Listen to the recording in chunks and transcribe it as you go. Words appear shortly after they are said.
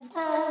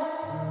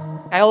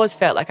I always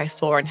felt like I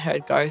saw and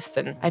heard ghosts,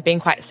 and I've been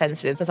quite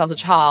sensitive since I was a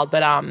child,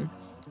 but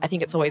I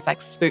think it's always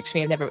like spooked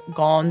me. I've never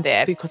gone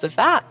there because of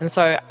that. And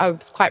so I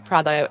was quite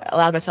proud that I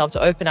allowed myself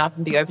to open up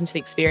and be open to the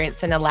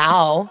experience and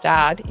allow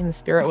Dad in the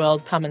spirit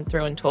world come and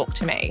through and talk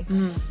to me.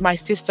 My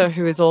sister,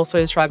 who was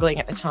also struggling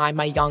at the time,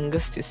 my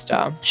youngest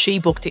sister, she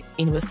booked it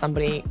in with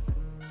somebody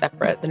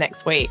separate the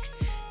next week.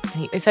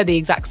 And they said the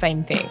exact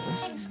same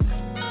things.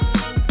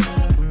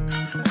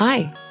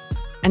 Hi,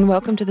 and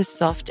welcome to The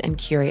Soft and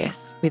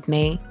Curious with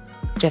me,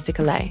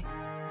 Jessica Lay.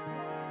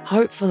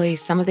 Hopefully,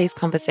 some of these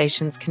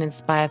conversations can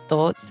inspire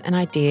thoughts and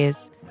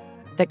ideas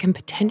that can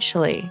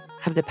potentially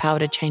have the power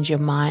to change your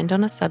mind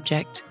on a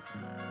subject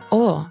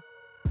or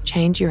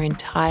change your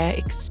entire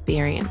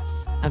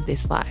experience of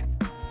this life.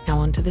 Now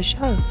on to the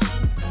show.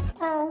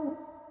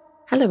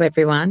 Hello,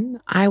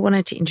 everyone. I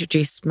wanted to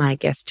introduce my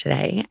guest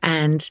today,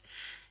 and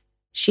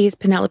she is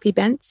Penelope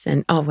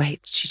Benson. Oh,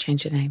 wait, she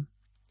changed her name.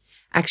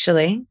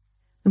 Actually,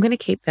 I'm going to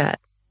keep that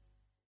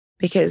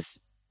because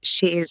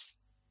she's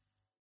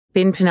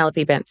been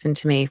Penelope Benson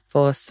to me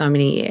for so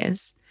many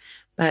years,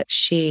 but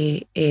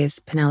she is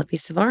Penelope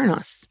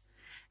Svoronos,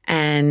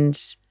 and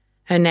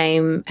her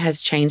name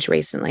has changed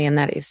recently, and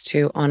that is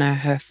to honor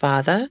her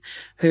father,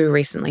 who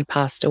recently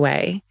passed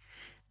away.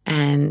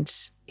 And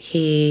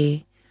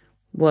he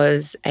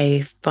was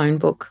a phone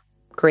book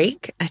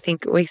Greek, I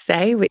think we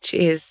say, which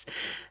is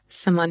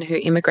someone who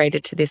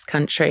immigrated to this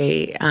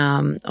country,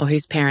 or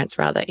whose parents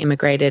rather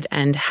immigrated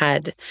and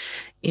had,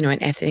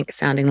 an ethnic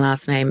sounding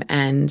last name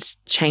and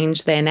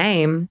changed their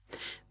name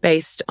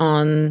based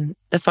on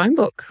the phone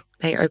book.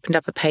 They opened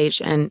up a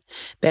page and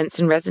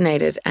Benson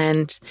resonated.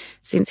 And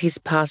since he's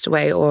passed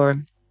away,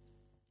 or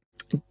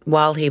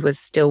while he was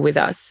still with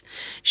us,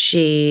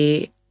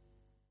 she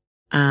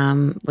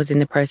was in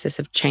the process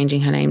of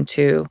changing her name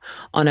to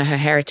honor her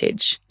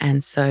heritage.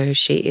 And so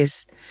she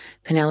is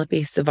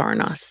Penelope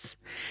Svoronos.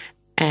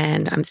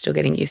 And I'm still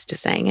getting used to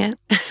saying it.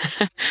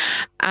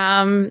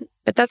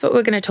 But that's what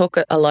we're going to talk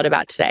a lot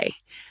about today.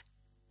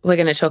 We're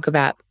going to talk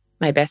about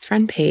my best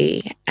friend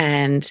P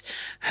and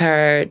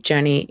her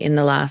journey in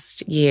the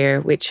last year,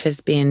 which has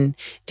been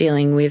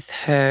dealing with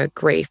her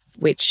grief,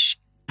 which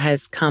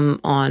has come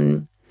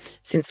on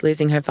since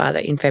losing her father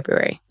in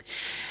February.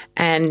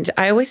 And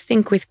I always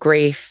think with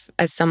grief,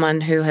 as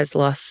someone who has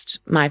lost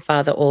my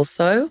father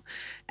also,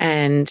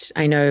 and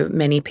I know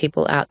many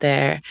people out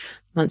there,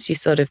 once you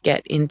sort of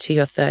get into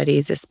your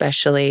 30s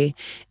especially,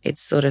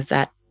 it's sort of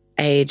that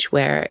age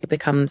where it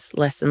becomes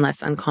less and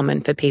less uncommon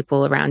for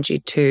people around you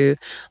to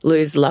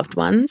lose loved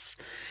ones.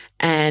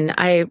 And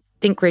I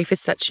think grief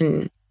is such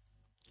an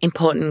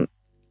important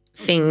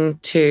thing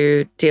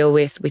to deal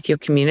with your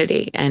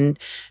community and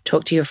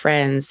talk to your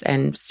friends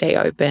and stay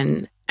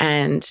open.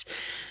 And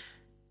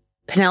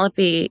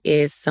Penelope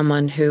is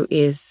someone who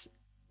is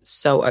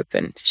so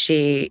open.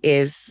 She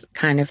is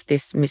kind of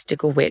this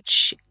mystical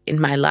witch in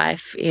my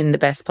life in the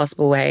best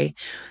possible way,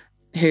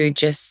 who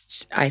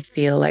just, I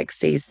feel like,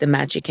 sees the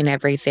magic in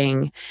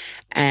everything.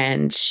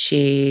 And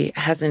she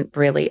hasn't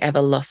really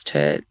ever lost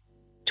her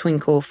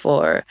twinkle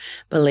for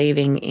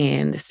believing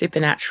in the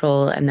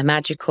supernatural and the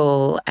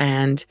magical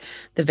and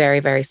the very,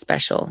 very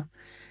special.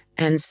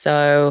 And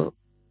so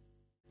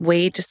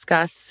we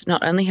discuss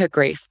not only her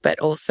grief, but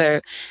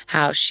also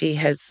how she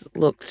has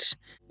looked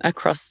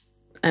across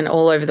and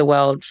all over the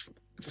world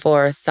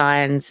for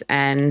signs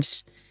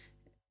and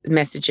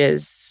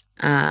messages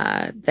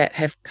that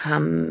have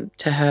come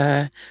to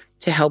her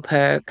to help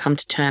her come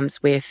to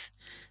terms with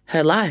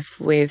her life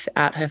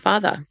without her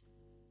father.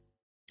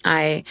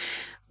 I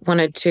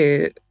wanted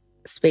to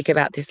speak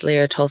about this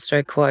Leo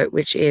Tolstoy quote,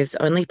 which is,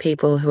 "Only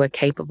people who are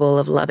capable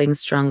of loving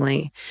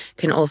strongly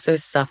can also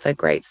suffer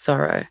great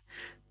sorrow.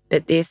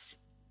 But this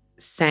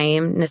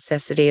same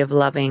necessity of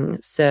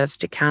loving serves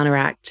to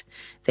counteract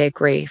their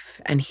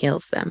grief and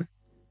heals them,"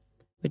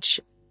 which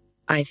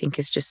I think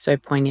is just so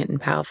poignant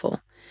and powerful.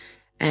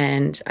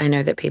 And I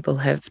know that people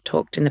have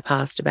talked in the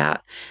past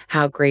about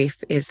how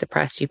grief is the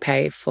price you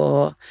pay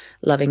for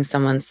loving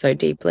someone so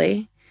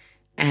deeply.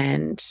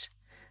 And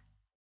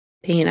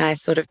P and I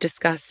sort of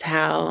discuss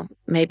how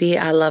maybe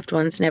our loved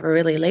ones never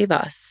really leave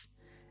us.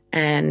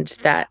 And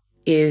that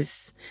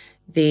is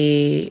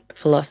the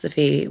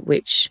philosophy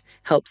which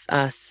helps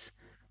us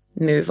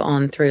move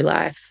on through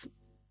life,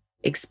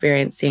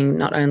 experiencing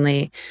not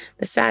only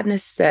the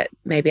sadness that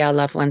maybe our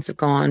loved ones have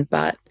gone,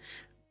 but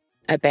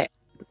a bit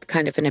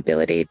kind of an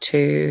ability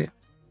to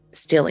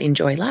still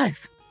enjoy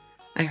life.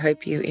 I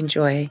hope you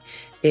enjoy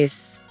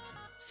this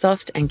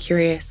soft and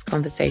curious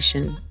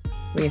conversation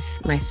with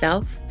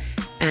myself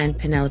and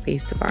Penelope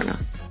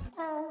Svoronos.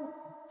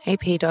 Hey,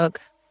 P-Dog.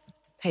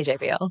 Hey,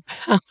 JBL.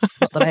 Not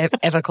that I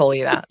ever call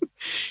you that.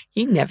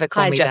 You never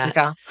call me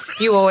Jessica.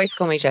 that. You always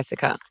call me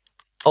Jessica.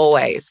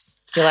 Always.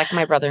 You're like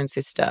my brother and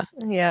sister.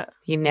 Yeah.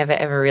 You never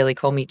ever really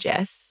call me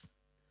Jess.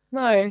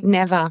 No.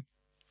 Never.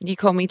 You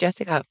call me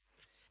Jessica.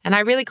 And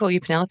I really call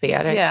you Penelope.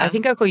 I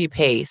think I call you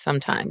P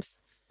sometimes.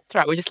 It's all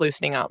right. We're just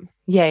loosening up.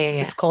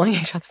 Yeah. Just calling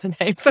each other the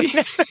names.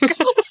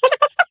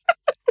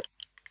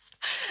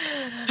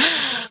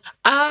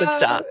 Good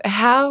start.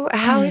 How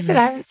is it?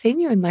 I haven't seen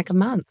you in like a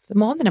month,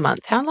 more than a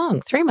month. How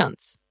long? 3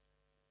 months.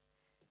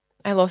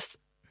 I last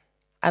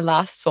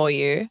saw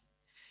you.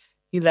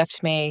 You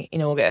left me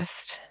in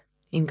August.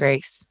 In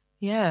Greece.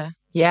 Yeah.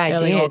 Yeah, I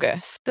Early did.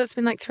 August. So it's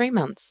been like 3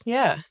 months.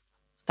 Yeah.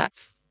 That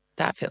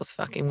feels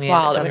fucking It's weird.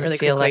 wild. It It went doesn't really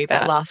feel quickly like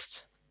that.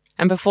 last.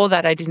 And before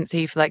that, I didn't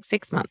see you for like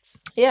 6 months.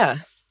 Yeah.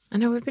 I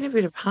know we've been a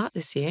bit apart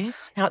this year.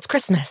 Now it's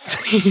Christmas.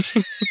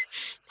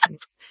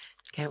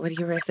 Okay, what are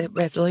your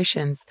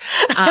resolutions?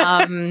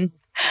 I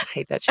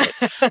hate that shit.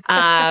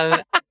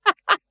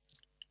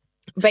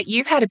 But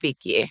you've had a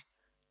big year.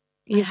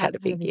 You've had a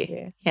big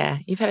year. Yeah,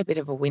 you've had a bit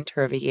of a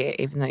winter of a year,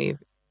 even though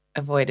you've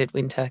avoided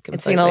winter completely.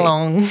 It's been a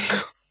long,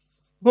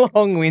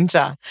 long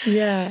winter.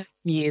 Yeah.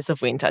 Years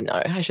of winter. No,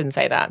 I shouldn't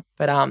say that.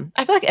 But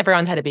I feel like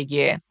everyone's had a big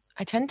year.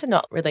 I tend to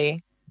not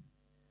really,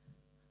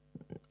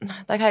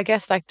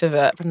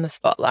 divert from the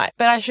spotlight.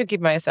 But I should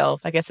give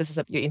myself, I guess this is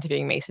you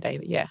interviewing me today,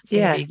 but yeah, it's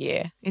been a big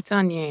year. It's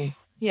on you.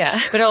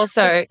 Yeah. But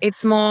also,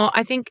 it's more,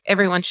 I think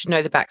everyone should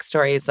know the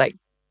backstory is like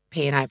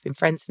P and I have been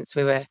friends since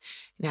we were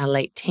in our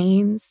late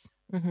teens.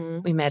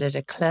 Mm-hmm. We met at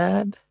a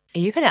club. Are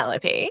you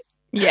Penelope?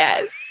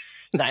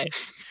 Yes. No.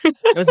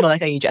 It was more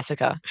like, are you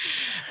Jessica?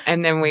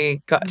 And then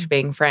we got to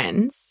being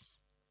friends.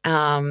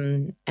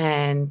 And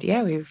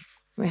yeah, we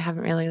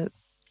haven't really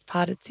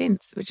parted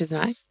since, which is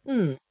nice.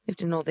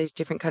 Lived in all these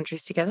different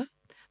countries together.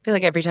 I feel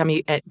like every time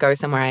you go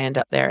somewhere, I end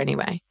up there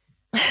anyway.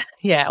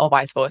 Yeah, or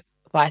vice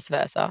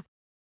versa.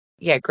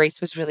 Yeah, Greece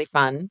was really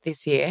fun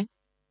this year.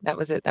 That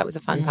was a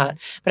fun part.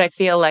 But I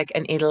feel like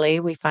in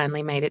Italy, we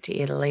finally made it to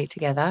Italy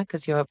together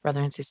because your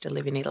brother and sister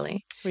live in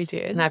Italy. We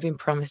did. And I've been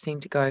promising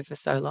to go for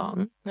so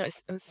long.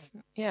 It was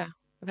yeah.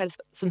 We've had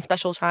some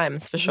special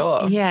times for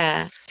sure.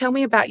 Yeah. Tell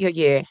me about your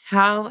year.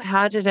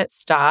 How did it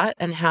start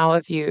and how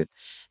have you,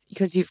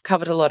 because you've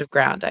covered a lot of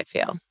ground, I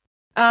feel.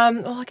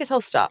 Well, I guess I'll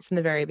start from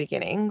the very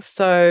beginning.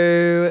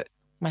 So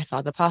my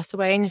father passed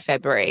away in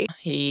February.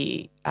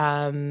 He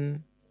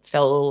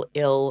fell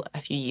ill a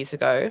few years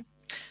ago.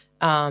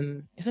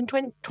 It was in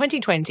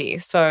 2020.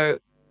 So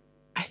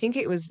I think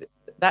it was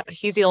that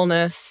his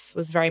illness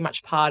was very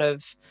much part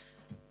of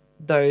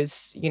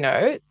those,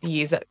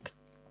 years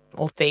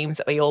or themes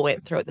that we all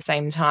went through at the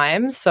same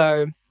time.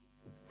 So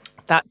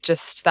that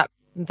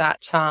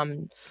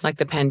like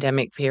the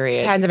pandemic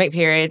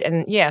period.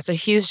 And yeah, so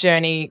his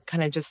journey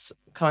kind of just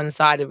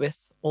coincided with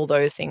all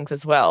those things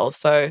as well.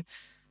 So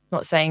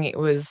not saying it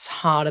was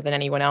harder than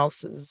anyone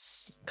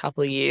else's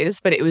couple of years,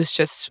 but it was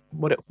just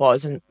what it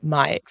was in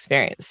my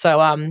experience. So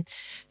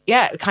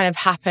it kind of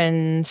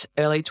happened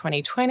early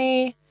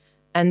 2020.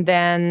 And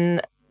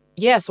then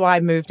so I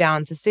moved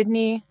down to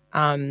Sydney.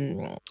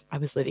 I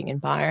was living in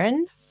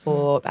Byron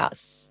for about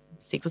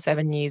 6 or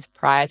 7 years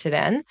prior to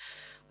then.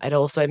 I'd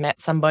also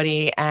met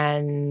somebody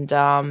and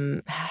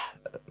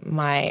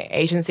my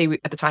agency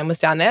at the time was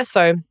down there.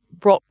 So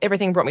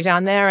everything brought me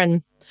down there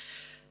and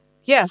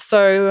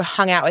so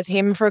hung out with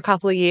him for a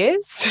couple of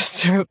years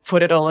just to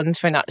put it all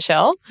into a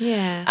nutshell.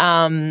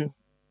 Yeah.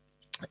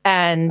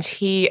 And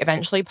he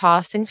eventually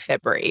passed in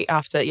February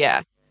after,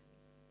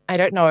 I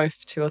don't know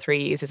if 2 or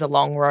 3 years is a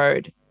long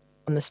road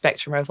on the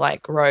spectrum of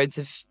like roads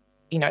of,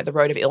 the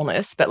road of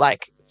illness. But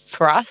like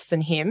for us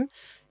and him,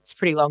 it's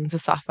pretty long to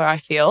suffer, I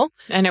feel.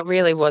 And it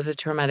really was a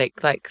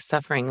traumatic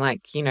suffering.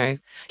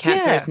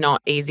 Cancer is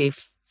not easy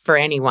for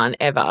anyone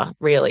ever,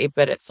 really.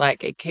 But it's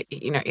like, it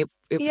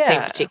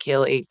seemed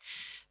particularly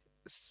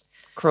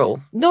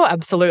cruel. No,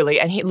 absolutely.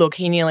 And he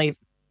nearly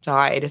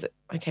died. Is it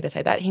okay to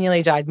say that? He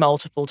nearly died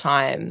multiple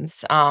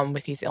times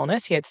with his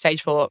illness. He had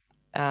stage 4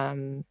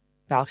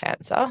 bowel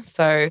cancer.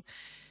 So,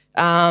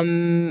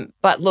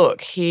 but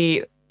look,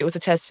 it was a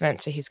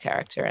testament to his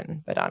character.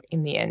 But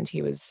in the end,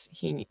 he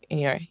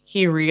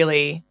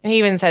really, and he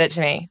even said it to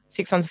me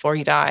 6 months before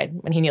he died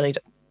when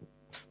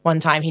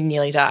one time he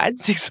nearly died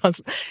 6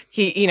 months.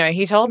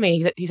 He told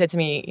me, he said to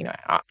me,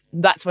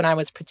 that's when I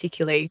was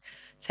particularly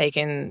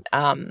taken,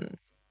 not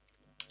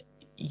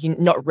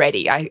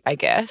ready, I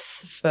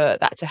guess, for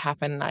that to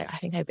happen. I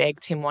think I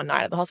begged him one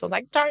night at the hospital, I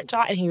was like, don't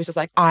die. And he was just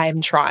like, I'm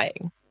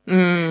trying.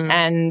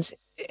 I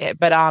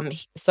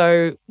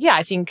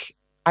think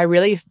I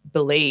really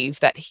believe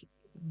that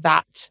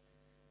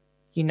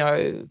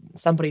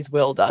somebody's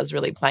will does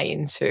really play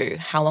into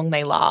how long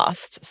they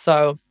last.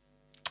 So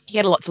he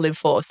had a lot to live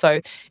for. So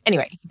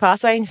anyway, he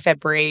passed away in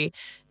February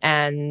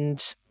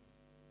and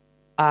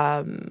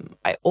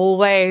I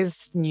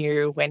always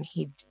knew when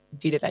he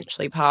did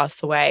eventually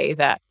pass away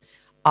that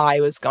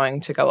I was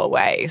going to go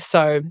away.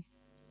 So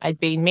I'd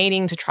been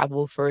meaning to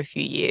travel for a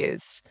few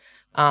years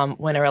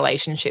when a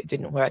relationship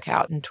didn't work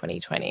out in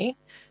 2020.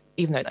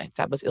 Even though my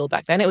dad was ill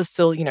back then, it was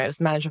still, it was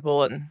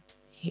manageable and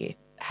he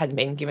hadn't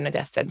been given a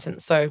death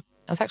sentence. So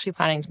I was actually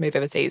planning to move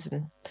overseas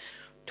in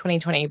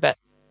 2020, but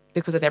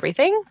because of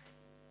everything,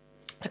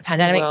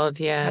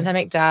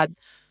 pandemic, dad,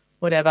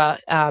 whatever,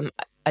 I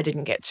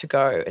didn't get to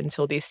go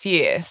until this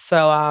year.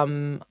 So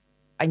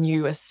I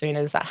knew as soon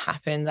as that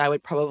happened, I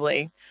would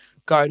probably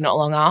go not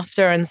long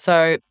after. And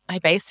so I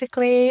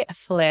basically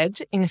fled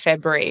in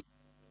February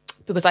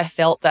because I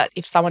felt that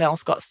if someone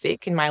else got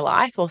sick in my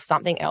life or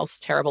something else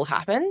terrible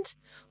happened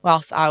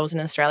whilst I was in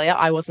Australia,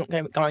 I wasn't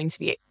going to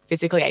be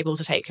physically able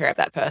to take care of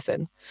that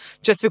person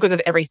just because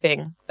of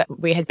everything that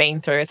we had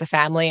been through as a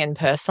family and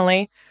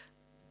personally.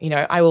 You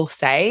know, I will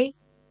say,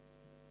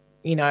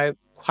 you know,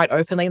 quite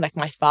openly, like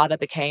my father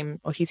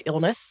his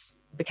illness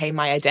became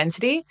my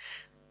identity.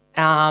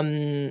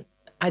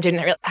 I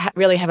didn't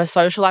really have a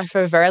social life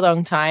for a very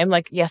long time.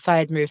 Like, yes, I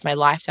had moved my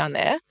life down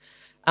there.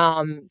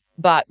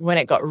 But when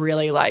it got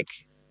really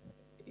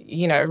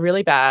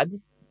really bad,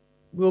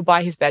 we were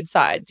by his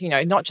bedside, you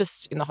know, not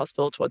just in the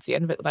hospital towards the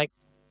end, but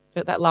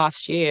that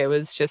last year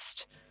was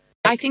just.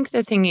 I think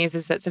the thing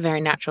is that's a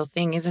very natural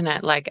thing, isn't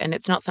it? Like, and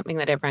it's not something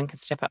that everyone can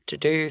step up to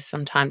do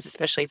sometimes,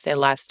 especially if their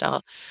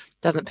lifestyle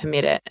doesn't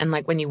permit it. And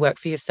like when you work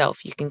for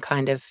yourself, you can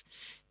kind of,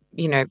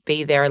 you know,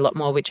 be there a lot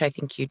more, which I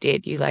think you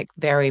did. You like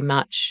very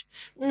much,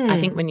 I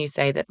think when you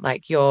say that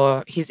like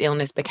his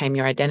illness became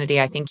your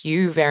identity, I think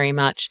you very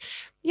much,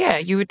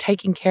 you were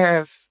taking care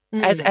of,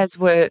 as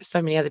were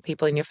so many other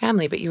people in your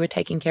family, but you were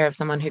taking care of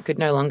someone who could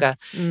no longer,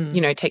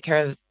 you know, take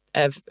care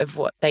of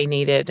what they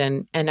needed.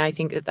 And I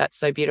think that that's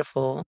so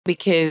beautiful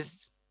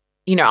because,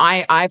 you know,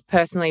 I've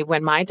personally,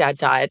 when my dad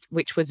died,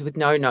 which was with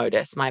no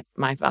notice, my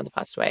father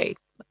passed away,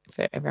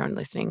 for everyone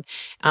listening,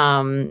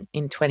 in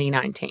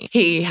 2019.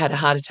 He had a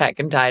heart attack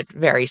and died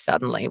very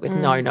suddenly with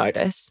no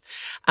notice.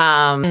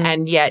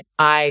 And yet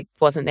I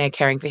wasn't there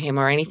caring for him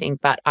or anything,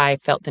 but I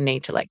felt the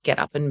need to like get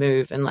up and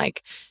move and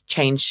like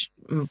change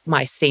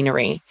my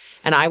scenery.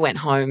 And I went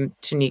home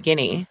to New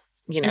Guinea,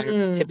 you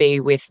know, to be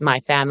with my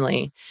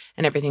family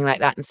and everything like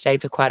that and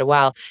stayed for quite a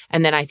while.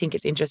 And then I think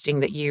it's interesting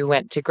that you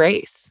went to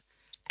Greece.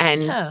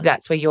 And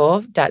that's where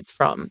your dad's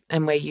from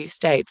and where you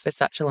stayed for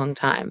such a long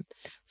time.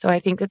 So I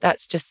think that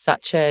that's just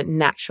such a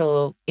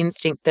natural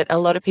instinct that a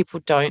lot of people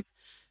don't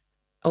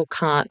or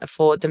can't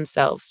afford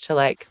themselves to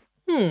like,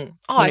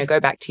 go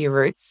back to your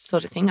roots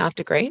sort of thing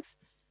after grief.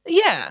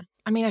 Yeah.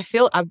 I mean, I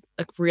feel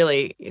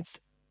really it's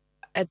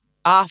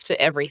after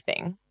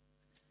everything,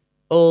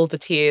 all the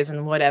tears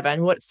and whatever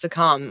and what's to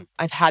come,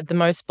 I've had the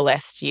most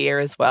blessed year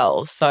as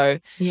well. So,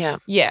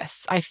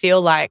 yes, I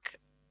feel like,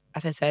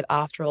 as I said,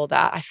 after all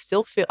that, I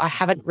still feel I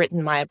haven't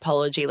written my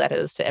apology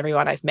letters to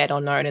everyone I've met or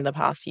known in the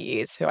past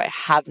years who I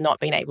have not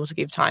been able to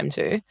give time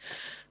to,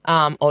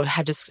 or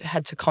have just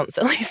had to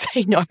constantly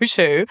say no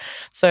to.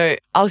 So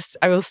I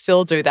will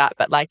still do that.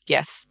 But like,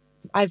 yes,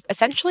 I've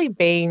essentially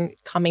been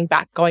going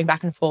back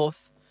and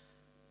forth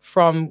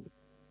from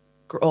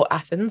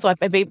Athens.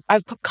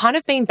 I've kind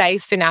of been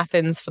based in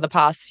Athens for the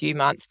past few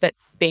months, but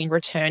been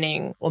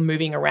returning or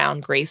moving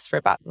around Greece for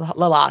about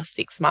the last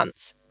 6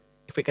 months,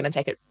 if we're going to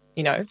take it.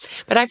 You know,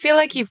 but I feel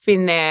like you've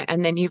been there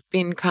and then you've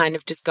been kind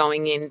of just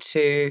going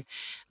into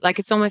like,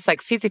 it's almost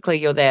like physically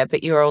you're there,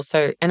 but you're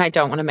also, and I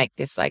don't want to make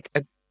this like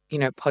a, you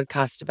know,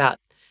 podcast about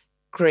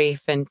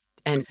grief and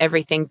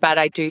everything, but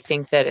I do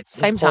think that it's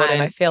same important.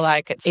 Time. I feel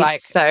like it's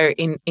like so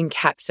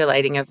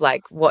encapsulating of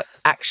like what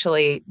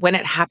actually, when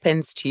it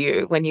happens to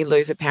you, when you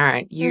lose a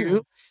parent,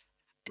 you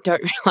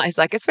don't realize,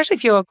 like, especially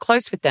if you're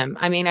close with them.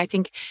 I mean, I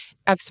think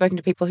I've spoken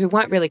to people who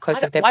weren't really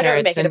close with their parents. Why don't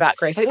we make it about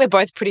grief? I think we're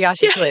both pretty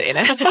articulate in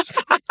it.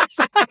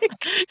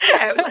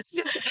 Let's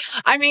just,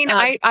 I mean,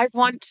 I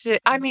want to,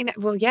 I mean,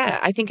 well, yeah,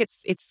 I think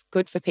it's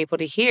good for people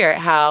to hear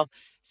how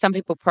some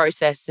people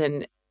process.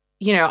 And,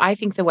 you know, I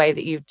think the way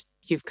that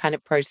you've kind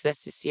of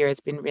processed this year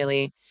has been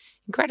really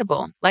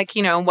incredible. Like,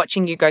 you know,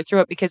 watching you go through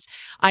it, because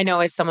I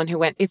know as someone who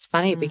went, it's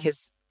funny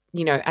because,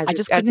 you know, I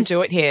just couldn't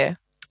do it here.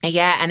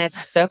 Yeah. And as a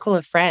circle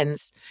of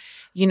friends,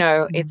 you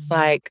know, it's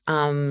like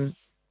a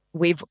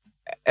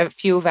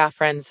few of our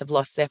friends have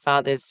lost their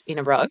fathers in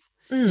a row.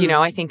 You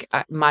know, I think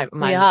we're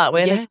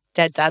the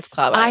Dead Dads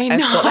Club. I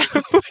know.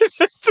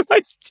 The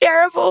most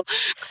terrible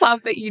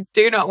club that you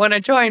do not want to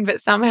join,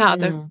 but somehow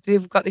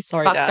they've got this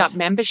fucked up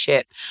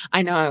membership.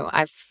 I know.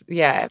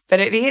 But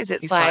it is.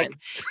 It's like,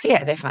 fine.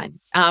 Yeah, they're fine.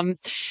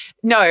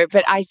 No,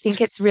 but I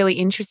think it's really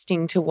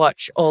interesting to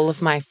watch all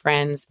of my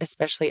friends,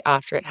 especially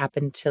after it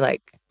happened to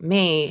like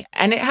me,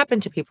 and it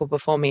happened to people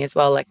before me as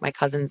well, like my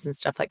cousins and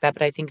stuff like that.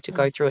 But I think to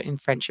go through it in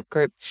friendship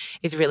group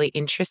is really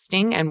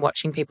interesting, and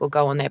watching people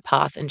go on their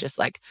path and just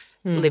like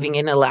living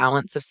in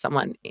allowance of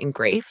someone in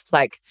grief.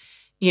 Like,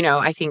 you know,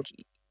 I think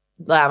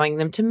allowing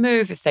them to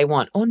move if they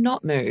want, or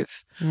not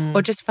move,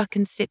 or just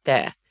fucking sit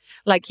there.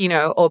 Like, you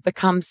know, or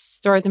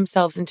throw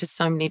themselves into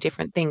so many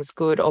different things,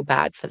 good or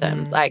bad for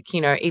them. Like,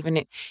 you know,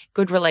 even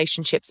good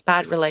relationships,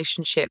 bad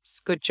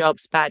relationships, good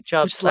jobs, bad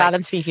jobs. Just allow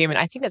them to be human.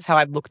 I think that's how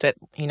I've looked at,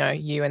 you know,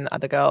 you and the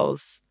other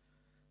girls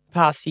the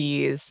past few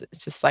years.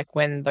 It's just like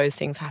when those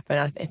things happen,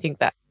 I think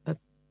that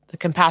the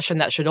compassion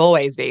that should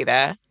always be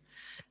there,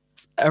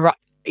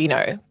 you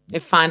know,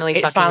 it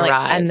finally arrives.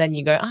 And then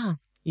you go,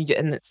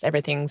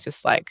 everything's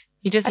just like,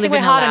 you just live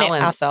in allowance. We're hard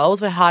on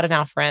ourselves. We're hard on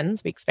our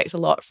friends. We expect a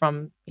lot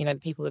from, you know, the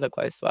people that are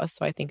close to us.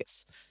 So I think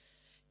it's,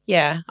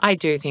 I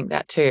do think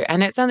that too.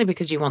 And it's only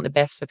because you want the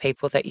best for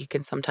people that you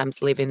can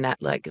sometimes live in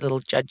that like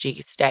little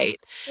judgy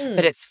state.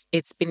 But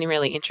it's been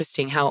really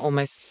interesting how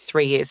almost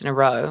 3 years in a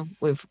row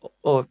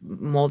or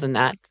more than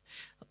that,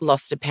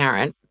 lost a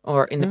parent.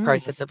 or in the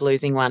process of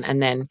losing one,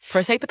 and then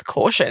proceed with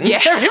caution.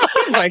 Yeah.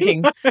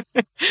 Working.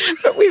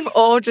 But we've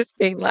all just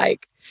been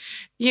like,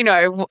 you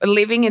know,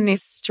 living in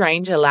this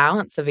strange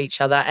allowance of each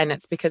other, and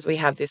it's because we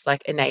have this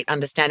like innate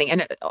understanding.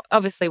 And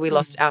obviously we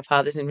lost our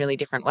fathers in really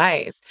different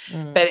ways.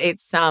 But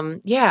it's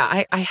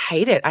I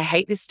hate it. I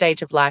hate this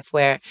stage of life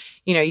where,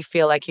 you know, you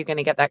feel like you're going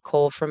to get that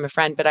call from a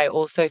friend. But I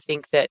also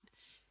think that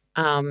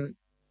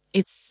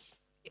it's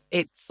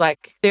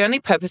like the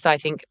only purpose, I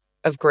think,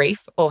 of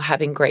grief or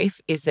having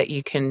grief is that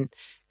you can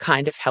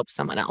kind of help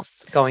someone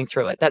else going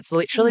through it. That's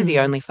literally the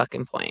only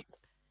fucking point.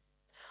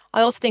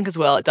 I also think as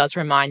well, it does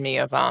remind me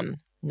of,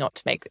 not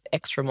to make it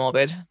extra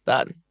morbid,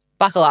 but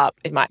buckle up,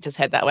 it might just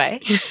head that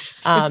way.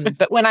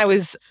 But when I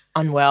was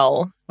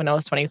unwell, when I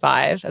was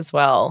 25 as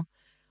well,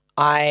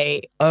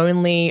 I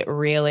only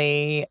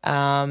really,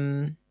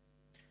 not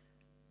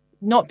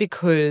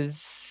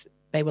because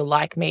they were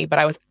like me, but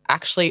I was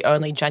actually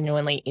only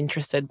genuinely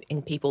interested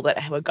in people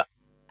that were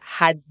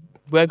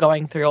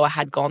going through or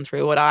had gone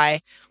through what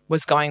I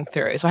was going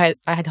through. So I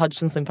had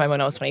Hodgkin's lymphoma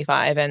when I was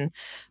 25, and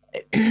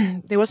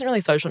there wasn't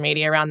really social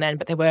media around then,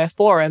 but there were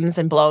forums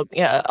and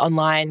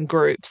online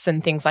groups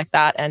and things like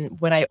that. And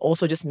when I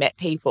also just met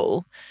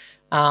people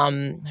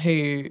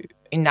who,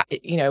 in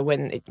that, you know,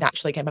 when it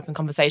naturally came up in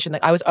conversation,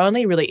 like I was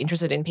only really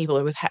interested in people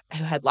who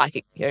had like,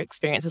 you know,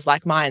 experiences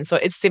like mine. So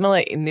it's similar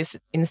in this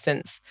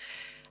instance.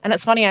 And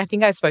it's funny, I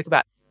think I spoke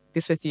about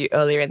this with you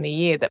earlier in the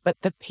year, but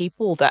the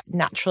people that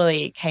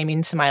naturally came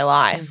into my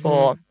life,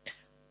 or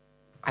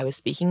I was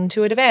speaking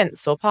to at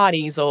events or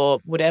parties or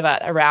whatever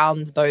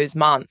around those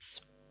months,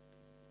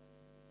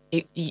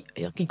 you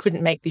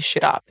couldn't make this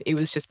shit up. It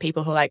was just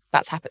people who like,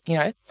 that's happened, you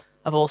know,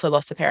 I've also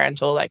lost a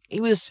parent, or like,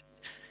 it was,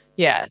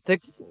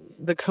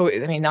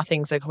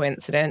 nothing's a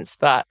coincidence,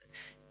 but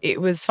it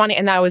was funny.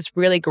 And I was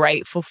really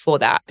grateful for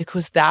that,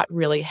 because that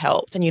really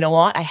helped. And you know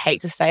what? I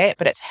hate to say it,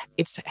 but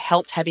it's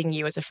helped having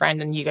you as a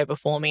friend, and you go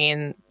before me,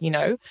 and, you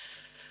know,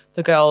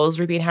 the girls,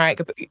 Ruby and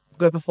Harriet,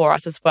 go before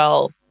us as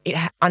well.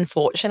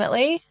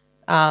 Unfortunately,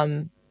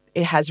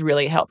 it has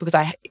really helped, because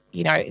I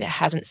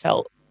haven't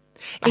felt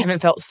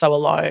so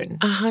alone.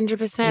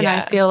 100%.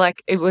 I feel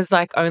like it was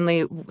like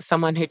only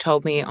someone who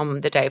told me on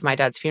the day of my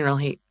dad's funeral,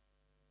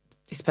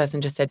 this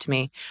person just said to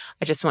me,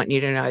 I just want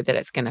you to know that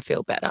it's going to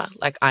feel better.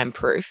 Like, I'm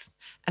proof.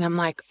 And I'm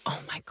like, oh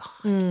my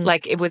God.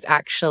 Like, it was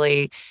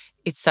actually,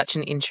 it's such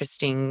an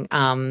interesting,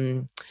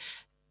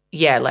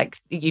 like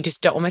you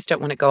just almost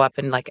don't want to go up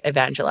and like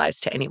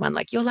evangelize to anyone.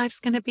 Like, your life's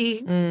going to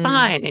be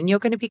fine and you're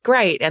going to be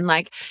great. And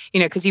like,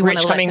 you know, because you want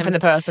to coming from the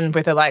person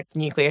with a like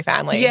nuclear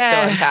family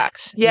still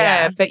intact.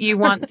 Yeah. But you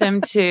want them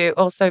to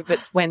also, but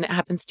when it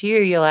happens to you,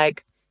 you're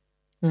like,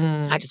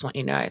 I just want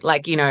you to know,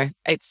 like, you know,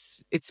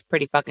 it's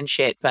pretty fucking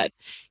shit, but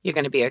you're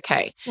going to be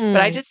okay. But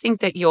I just think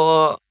that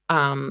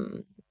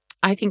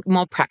I think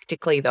more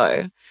practically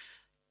though,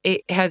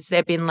 has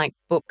there been like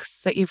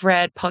books that you've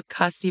read,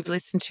 podcasts you've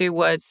listened to,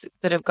 words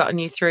that have gotten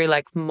you through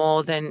like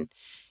more than,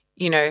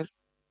 you know,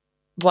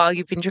 while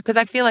you've been, because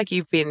I feel like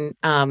you've been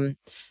kind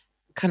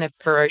of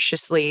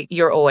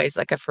you're always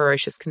like a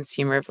ferocious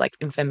consumer of like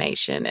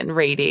information and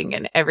reading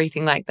and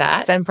everything like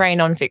that. Sempre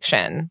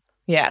nonfiction.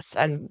 Yes,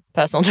 and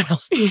personal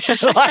development.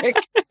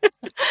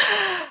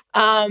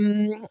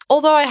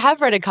 Although I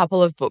have read a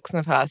couple of books in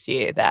the past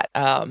year that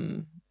I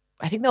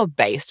think they were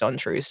based on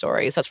true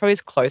stories. That's probably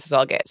as close as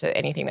I'll get to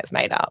anything that's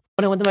made up.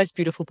 One of the most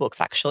beautiful books,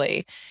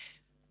 actually,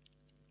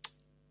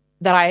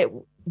 that I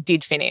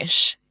did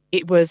finish.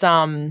 It was,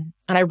 and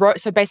I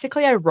wrote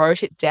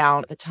it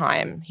down at the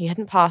time. He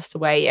hadn't passed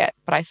away yet,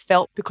 but I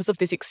felt, because of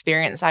this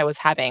experience I was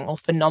having, or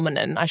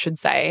phenomenon, I should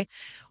say,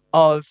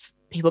 of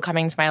people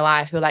coming into my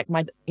life who were like,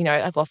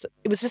 I've lost it.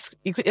 It was just,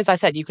 as I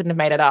said, you couldn't have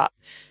made it up.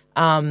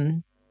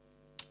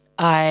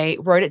 I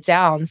wrote it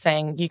down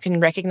saying you can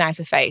recognize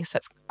a face.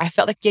 I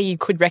felt like, you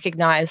could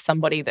recognize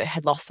somebody that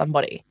had lost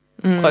somebody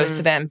close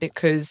to them,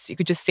 because you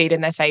could just see it in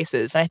their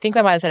faces. And I think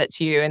I might have said it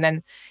to you. And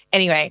then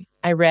anyway,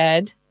 I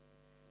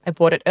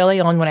bought it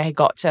early on when I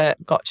got to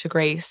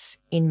Greece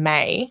in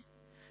May.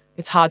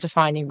 It's hard to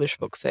find English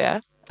books there.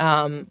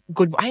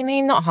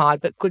 Not hard,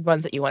 but good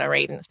ones that you want to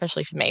read, and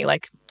especially for me.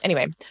 Like,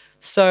 anyway,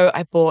 so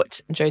I bought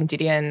Joan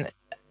Didion,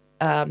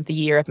 The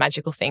Year of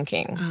Magical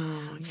Thinking.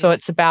 Oh, yeah. So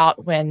it's about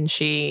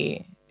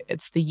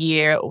it's the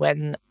year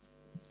when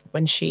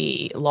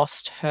she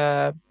lost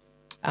her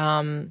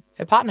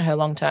partner, her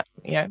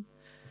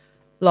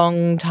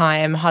long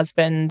time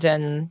husband.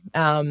 And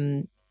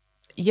I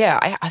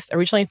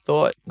originally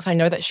thought, because I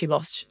know that she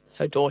lost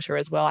her daughter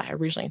as well, I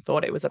originally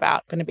thought it was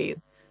going to be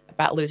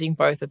about losing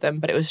both of them,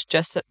 but it was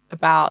just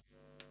about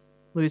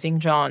losing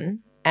John.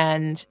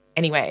 And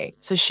anyway,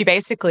 so she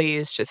basically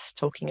is just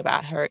talking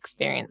about her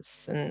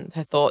experience and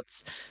her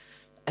thoughts.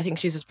 I think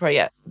she's just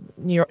probably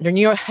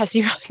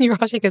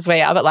neurotic as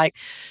we are, but like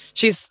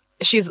she's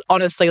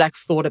honestly like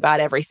thought about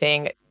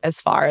everything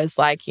as far as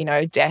like, you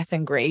know, death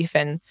and grief.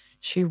 And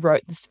she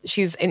wrote this,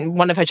 she's in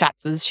one of her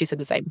chapters, she said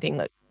the same thing,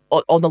 like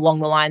along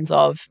the lines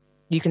of,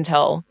 you can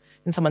tell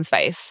in someone's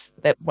face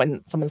that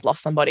when someone's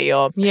lost somebody,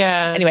 or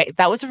anyway,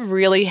 that was a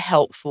really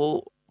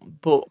helpful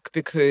book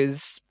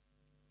because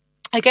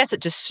I guess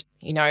it just,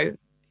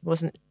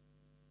 wasn't,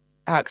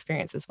 our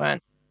experiences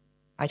weren't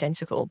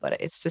identical, but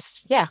it's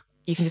just,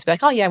 you can just be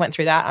like, oh yeah, I went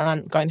through that and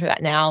I'm going through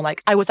that now.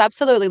 Like I was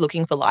absolutely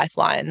looking for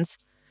lifelines.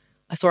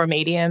 I saw a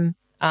medium.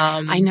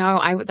 I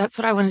know. That's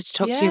what I wanted to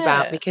talk to you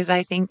about, because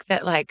I think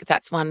that like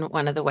that's one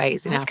of the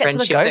ways in our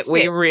friendship that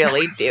we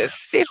really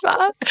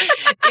differ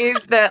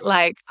is that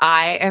like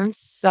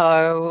first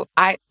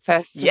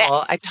of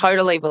all, I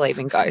totally believe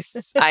in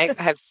ghosts. I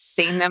have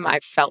seen them.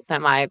 I've felt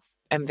them. I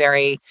am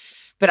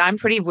but I'm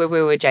pretty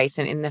woo-woo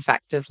adjacent in the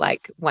fact of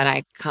like when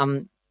I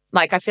come,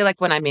 like I feel like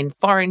when I'm in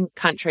foreign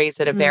countries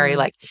that are very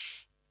like,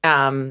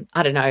 I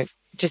don't know,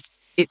 just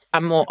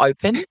I'm more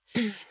open.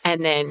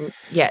 And then,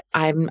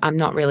 I'm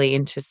not really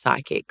into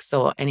psychics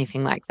or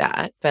anything like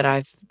that. But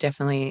I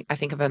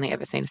think I've only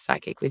ever seen a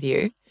psychic with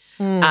you.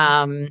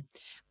 And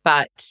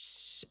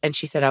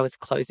she said I was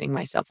closing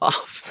myself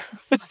off.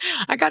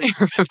 I can't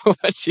even remember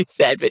what she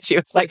said, but she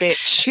was like,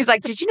 she's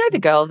like, did you know the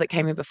girl that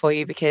came in before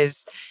you?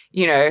 Because,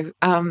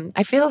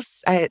 I feel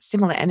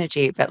similar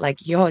energy, but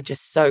like you're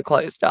just so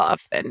closed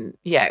off. And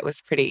it was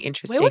pretty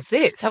interesting. Where was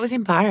this? That was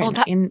in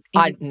Byron.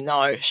 I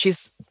know.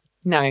 She's...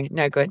 No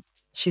good.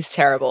 She's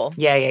terrible.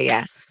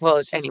 Yeah.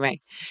 Well,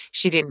 anyway,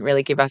 she didn't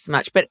really give us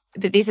much. But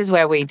this is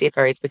where we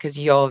differ, is because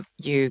you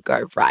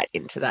go right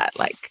into that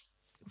like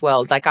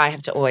world. Like I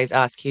have to always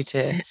ask you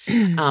to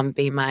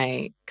be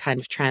my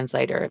kind of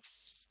translator of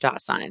star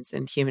signs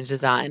and human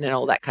design and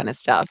all that kind of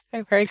stuff.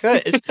 Oh, very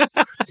good.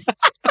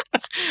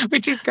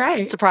 Which is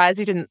great. Surprised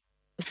you didn't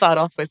start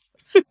off with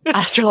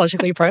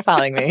astrologically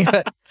profiling me,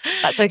 but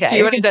that's okay. Do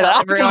you want to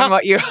tell everyone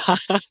what you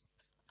are?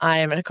 I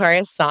am an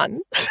Aquarius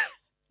sun.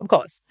 Of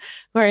course.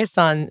 Aquarius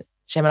sun,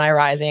 Gemini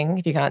rising,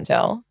 if you can't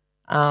tell,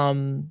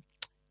 and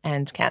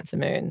Cancer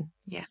moon.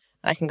 Yeah.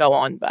 I can go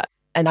on, but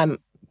I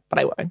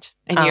won't.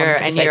 And for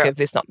the sake of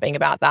this not being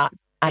about that.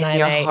 And I'm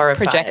a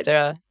horrified.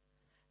 Projector,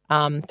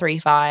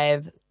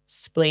 3/5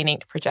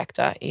 splenic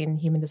projector in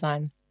human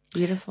design.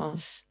 Beautiful.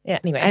 Yeah,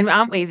 anyway. And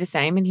aren't we the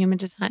same in human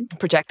design?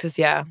 Projectors,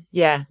 yeah.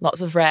 Yeah.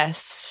 Lots of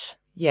rest.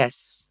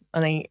 Yes.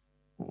 Only,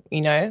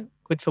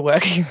 good for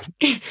working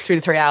 2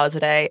 to 3 hours a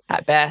day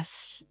at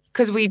best.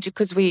 Because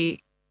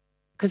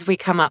we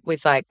come up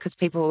with like, because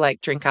people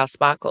like drink our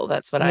sparkle.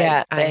 That's what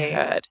I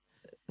heard.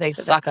 They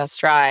suck us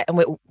dry, and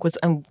because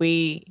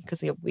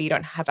we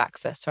don't have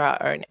access to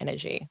our own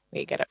energy,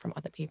 we get it from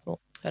other people.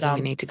 But, so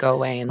we need to go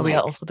away and we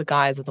are also the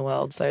guys of the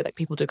world. So like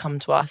people do come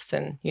to us,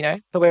 and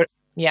but we're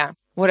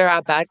What are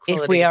our bad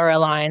qualities? If we are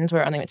aligned,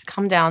 we're only meant to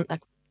come down.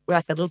 Like we're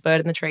like a little bird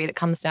in the tree that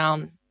comes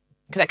down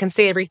because I can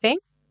see everything,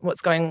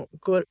 what's going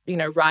good,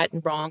 right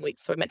and wrong.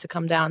 So we're meant to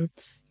come down,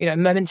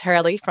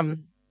 momentarily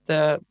from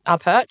our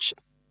perch,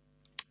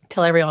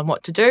 tell everyone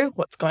what to do,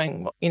 what's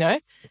going,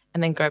 and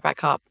then go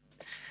back up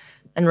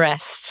and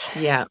rest.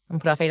 Yeah.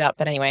 And put our feet up.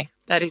 But anyway.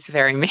 That is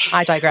very me.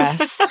 I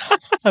digress.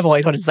 I've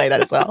always wanted to say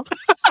that as well.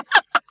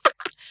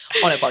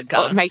 On a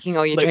podcast. Making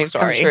all your dreams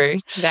come true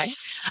today.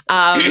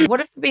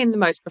 What have been the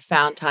most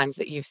profound times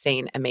that you've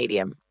seen a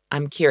medium?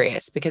 I'm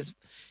curious because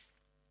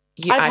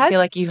I feel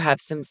like you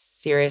have some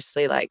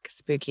seriously like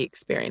spooky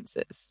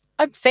experiences.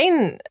 I've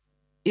seen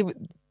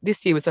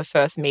this year was the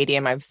first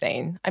medium I've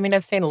seen. I mean,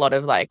 I've seen a lot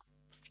of like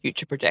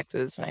future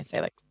projectors when I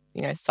say like,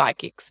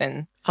 psychics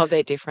and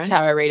they're different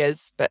tarot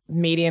readers, but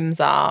mediums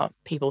are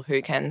people who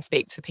can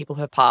speak to people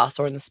who have passed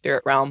or in the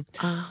spirit realm.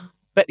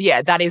 But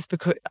that is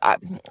because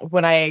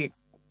the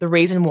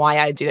reason why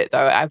I did it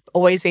though, I've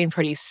always been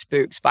pretty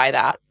spooked by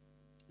that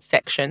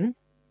section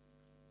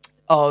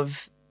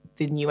of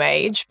the new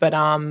age. But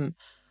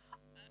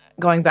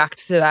going back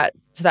to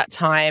that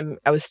time,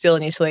 I was still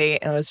in Italy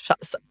and I was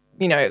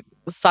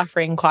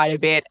suffering quite a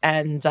bit,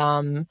 and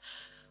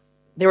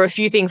there were a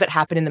few things that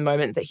happened in the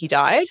moment that he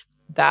died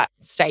that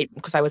stayed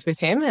because I was with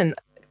him, and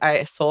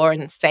I saw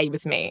and stayed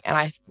with me, and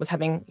I was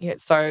having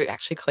it's so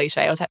actually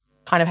cliche. I was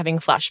kind of having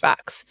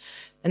flashbacks,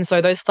 and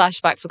so those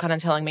flashbacks were kind of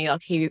telling me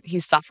like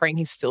he's suffering,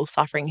 he's still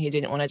suffering, he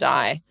didn't want to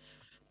die.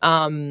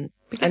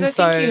 Because I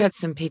think you had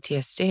some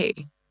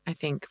PTSD. I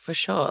think for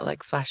sure,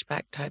 like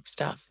flashback type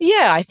stuff.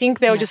 Yeah, I think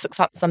there were just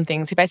some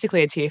things. He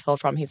basically a tear fell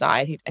from his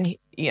eye, and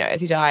as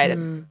he died,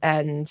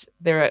 and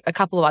there are a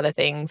couple of other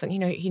things, and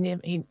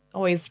he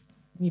always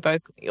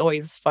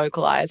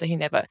vocalized that he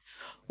never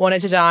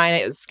wanted to die,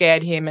 and it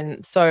scared him,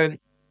 and so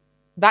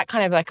that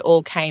kind of like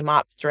all came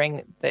up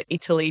during the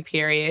Italy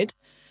period,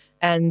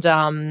 and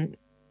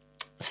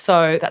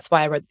so that's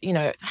why I read.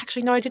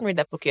 Actually, no, I didn't read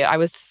that book yet. I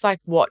was just like,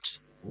 what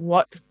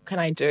can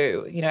I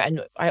do?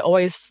 And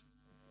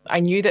I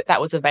knew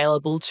that was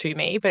available to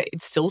me, but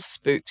it still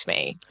spooked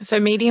me. So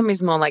medium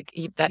is more like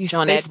that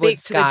John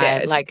Edwards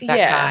guy, like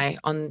that guy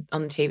on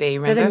TV,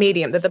 remember? They're the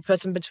medium. They're the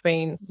person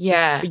between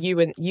you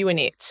and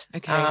it.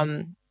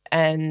 Okay.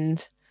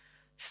 And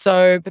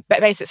so, but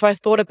basically, so I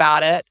thought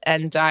about it,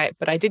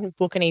 but I didn't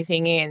book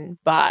anything in.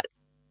 But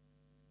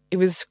it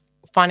was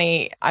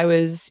funny. I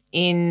was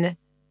in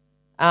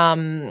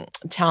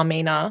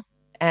Taormina,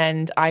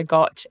 and I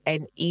got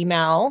an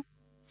email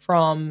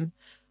from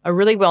a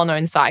really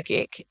well-known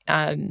psychic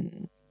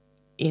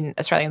in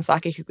Australian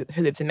psychic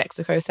who lives in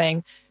Mexico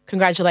saying,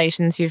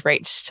 "Congratulations, you've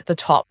reached the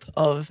top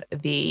of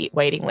the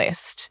waiting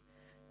list.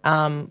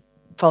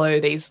 Follow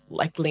these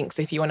like links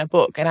if you want to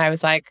book." And I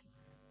was like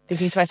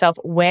thinking to myself,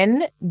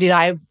 when did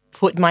I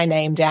put my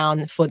name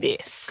down for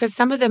this? Because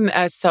some of them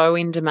are so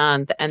in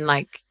demand and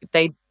like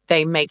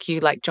they make you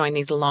like join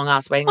these long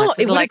ass waiting lists.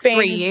 It like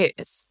 3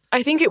 years.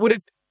 I think it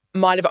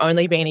might have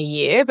only been a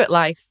year, but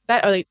like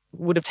that only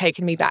would have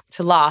taken me back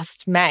to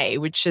last May,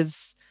 which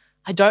is,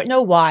 I don't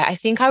know why. I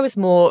think I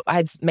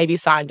had maybe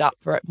signed up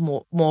for it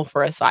more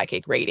for a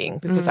psychic reading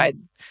because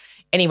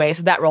anyway,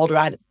 so that rolled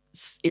around.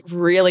 It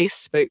really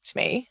spooked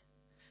me.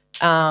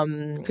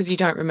 Because you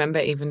don't remember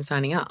even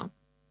signing up.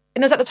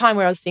 And it was at the time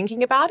where I was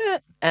thinking about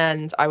it,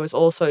 and I was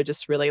also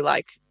just really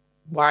like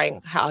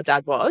worrying how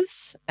Dad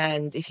was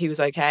and if he was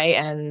okay,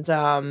 and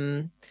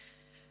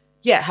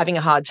having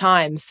a hard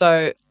time.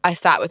 So I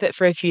sat with it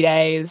for a few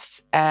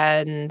days,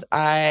 and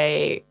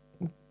I,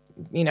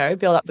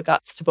 built up the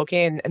guts to book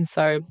in. And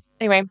so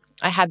anyway,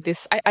 I had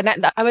this. I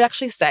would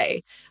actually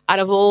say, out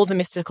of all the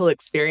mystical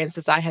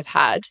experiences I have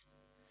had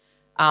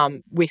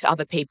with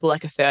other people,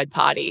 like a third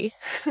party,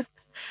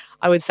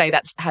 I would say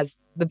that has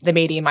the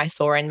medium I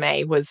saw in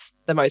May was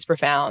the most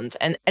profound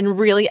and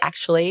really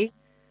actually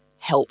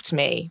helped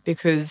me,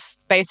 because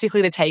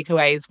basically the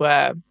takeaways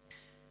were,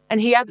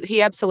 and he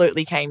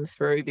absolutely came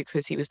through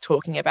because he was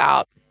talking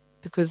about,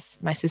 because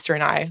my sister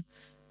and I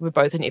were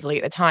both in Italy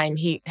at the time,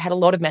 he had a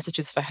lot of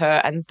messages for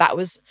her, and that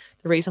was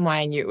the reason why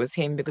I knew it was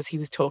him, because he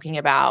was talking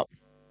about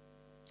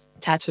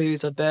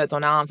tattoos of birds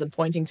on arms and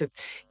pointing to,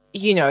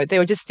 they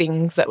were just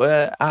things that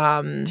were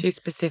too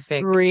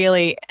specific.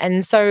 Really.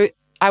 And so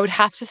I would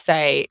have to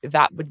say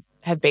that would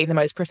have been the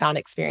most profound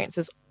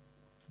experiences,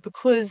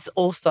 because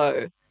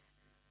also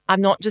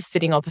I'm not just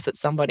sitting opposite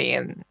somebody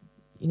and,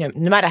 no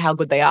matter how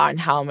good they are and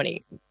how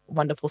many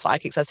wonderful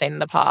psychics I've seen in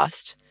the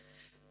past,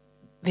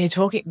 this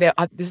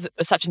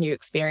is such a new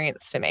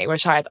experience for me,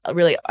 which I've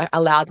really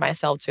allowed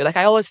myself to. Like,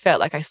 I always felt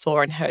like I saw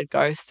and heard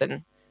ghosts,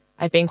 and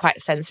I've been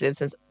quite sensitive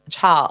since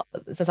I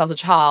was a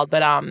child,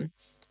 but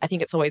I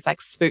think it's always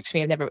like spooked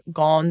me. I've never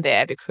gone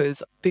there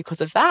because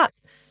of that.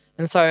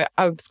 And so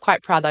I was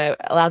quite proud that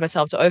I allowed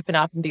myself to open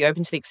up and be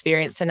open to the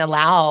experience and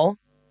allow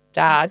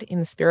Dad in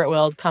the spirit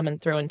world come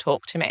through and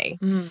talk to me.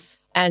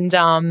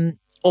 And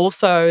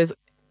also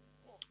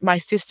my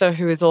sister,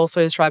 who was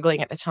also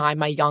struggling at the time,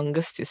 my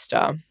youngest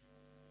sister,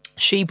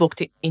 she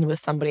booked it in with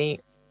somebody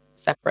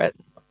separate,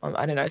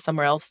 I don't know,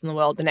 somewhere else in the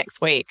world the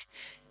next week.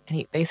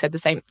 And they said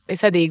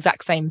the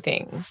exact same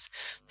things.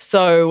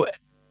 So,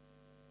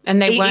 and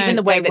they weren't, even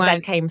the way that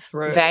Dad came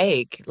through.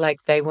 Vague.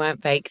 Like, they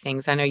weren't vague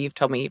things. I know you've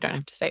told me you don't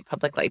have to say it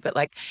publicly, but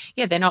like,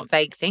 yeah, they're not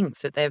vague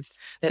things that they've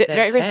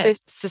very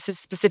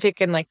specific.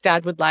 And like,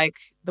 Dad would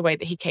like the way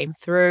that he came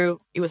through.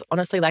 It was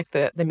honestly like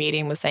the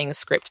medium was saying a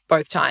script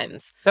both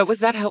times. But was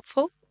that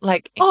helpful?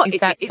 Like, is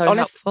that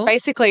helpful?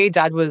 Basically,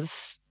 Dad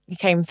he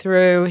came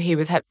through. He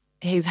was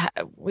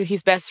with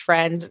his best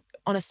friend.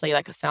 Honestly,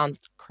 like, it sounds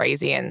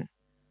crazy and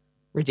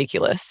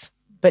ridiculous,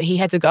 but he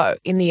had to go.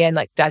 In the end,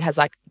 like, Dad has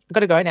like, I've got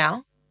to go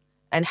now.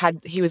 And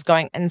he was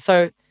going. And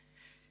so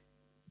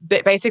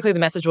basically the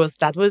message was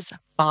Dad was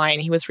fine.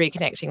 He was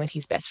reconnecting with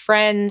his best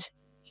friend,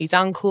 his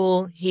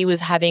uncle. He was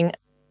having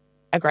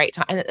a great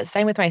time. And the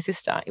same with my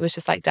sister. It was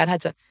just like Dad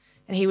had to,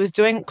 and he was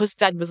doing, because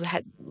Dad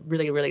had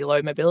really, really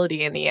low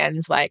mobility in the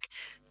end, like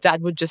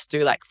Dad would just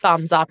do like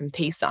thumbs up and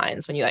peace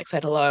signs when you like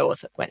said hello or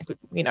when,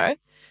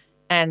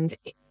 and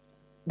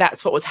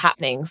that's what was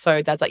happening.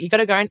 So Dad's like, you got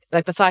to go.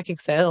 Like the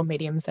psychic said, or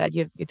medium said,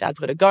 your dad's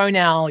got to go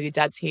now, or your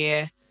dad's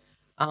here.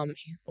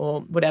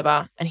 Or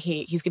whatever, and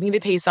he's giving you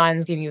the peace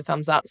signs, giving you the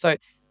thumbs up. So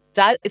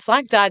Dad, it's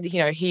like Dad,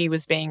 he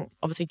was being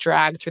obviously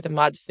dragged through the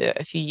mud for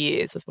a few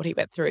years. That's what he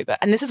went through.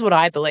 And this is what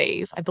I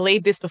believe. I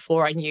believed this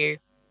before I knew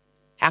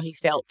how he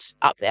felt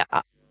up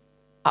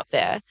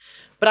there.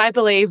 But I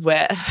believe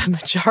where a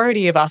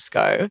majority of us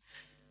go,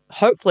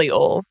 hopefully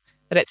all,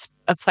 that it's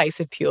a place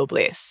of pure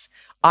bliss.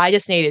 I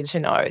just needed to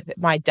know that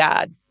my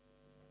dad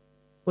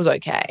was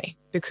okay,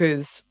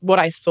 because what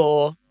I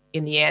saw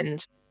in the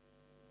end,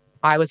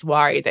 I was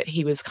worried that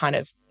he was kind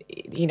of,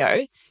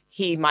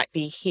 he might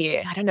be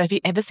here. I don't know if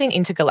you've ever seen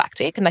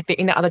Intergalactic and like they're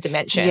in the other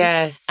dimension.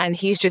 Yes. And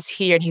he's just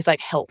here and he's like,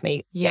 help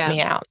me, get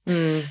me out.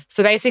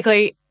 So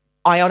basically,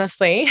 I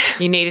honestly...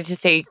 You needed to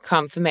see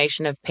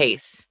confirmation of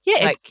peace.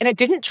 Yeah, and it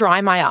didn't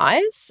dry my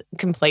eyes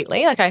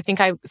completely. Like, I think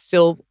I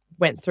still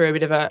went through a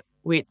bit of a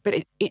weird, but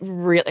it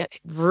really,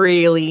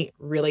 really,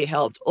 really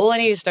helped. All I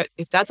needed to know,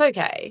 if Dad's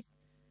okay,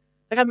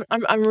 like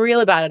I'm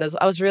real about it.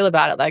 I was real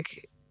about it.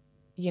 Like,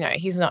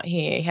 he's not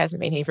here. He hasn't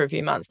been here for a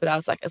few months. But I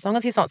was like, as long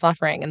as he's not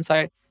suffering. And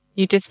so...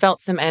 You just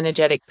felt some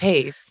energetic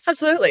peace.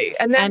 Absolutely.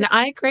 And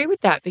I agree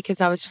with that, because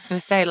I was just going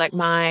to say, like,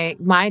 my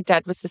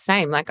dad was the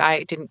same. Like,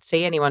 I didn't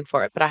see anyone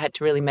for it, but I had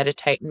to really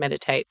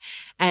meditate.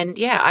 And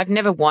yeah, I've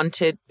never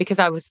wanted, because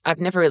I've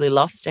never really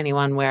lost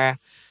anyone where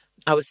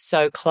I was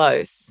so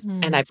close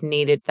and I've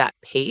needed that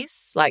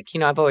peace. Like,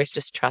 I've always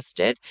just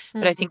trusted.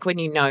 But I think when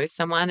you know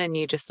someone and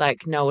you just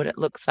like know what it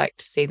looks like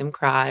to see them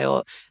cry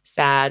or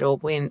sad or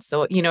wince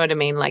or, you know what I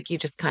mean? Like you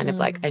just kind of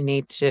like, I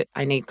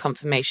need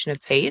confirmation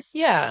of peace.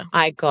 Yeah.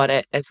 I got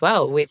it as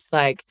well with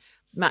like,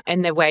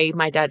 and the way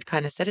my dad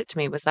kind of said it to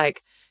me was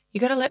like, you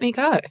got to let me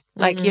go.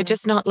 Like, you're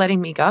just not letting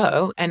me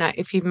go. And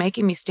if you're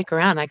making me stick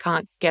around, I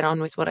can't get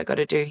on with what I got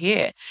to do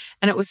here.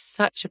 And it was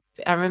I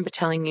remember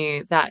telling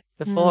you that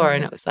before,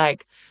 and it was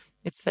like,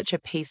 it's such a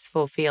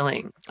peaceful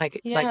feeling. Like,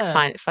 it's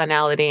like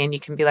finality. And you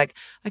can be like,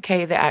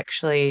 okay, they're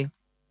actually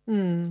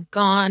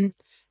gone.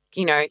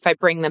 If I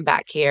bring them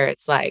back here,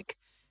 it's like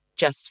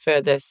just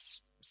for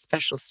this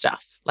special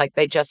stuff. Like,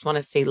 they just want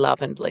to see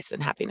love and bliss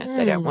and happiness.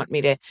 They don't want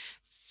me to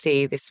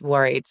see this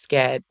worried,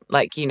 scared,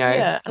 like,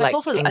 like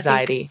also,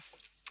 anxiety.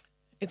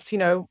 It's,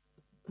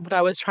 what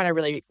I was trying to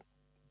really,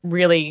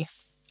 really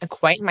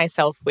acquaint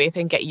myself with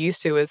and get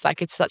used to is like,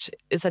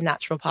 it's a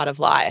natural part of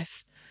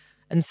life.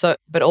 And so,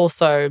 but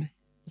also,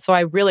 so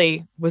I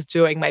really was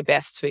doing my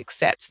best to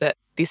accept that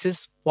this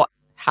is what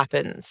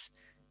happens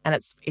and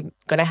it's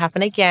going to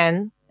happen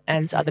again.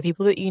 And to other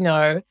people that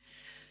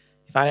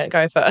if I don't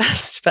go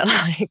first, but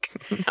like,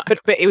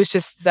 but it was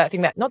just that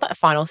thing not that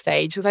final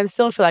stage, because I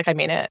still feel like I'm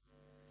in it,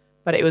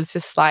 but it was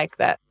just like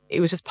that.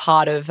 It was just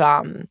part of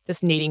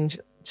just needing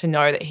to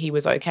know that he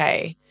was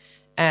okay.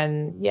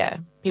 And yeah,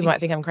 people might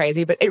think I'm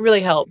crazy, but it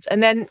really helped.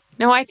 And then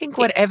no, I think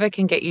whatever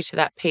can get you to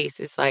that peace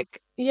is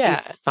like,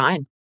 is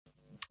fine.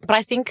 But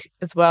I think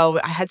as well,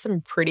 I had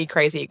some pretty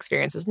crazy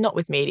experiences, not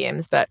with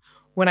mediums, but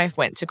when I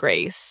went to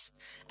Greece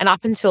and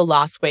up until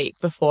last week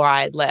before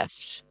I had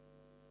left,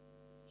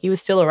 he was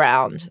still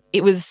around.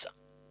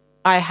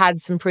 I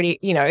had some pretty,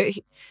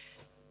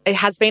 it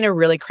has been a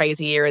really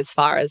crazy year as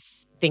far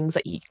as things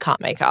that you can't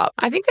make up.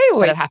 I think they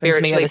always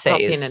spiritually pop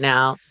in and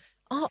out.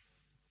 Oh,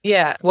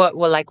 yeah. What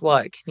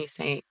can you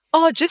say?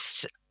 Oh,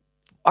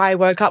 I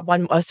woke up I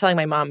was telling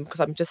my mum,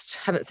 because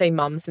haven't seen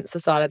mum since the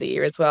start of the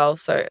year as well.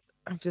 So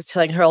I'm just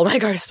telling her all my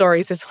ghost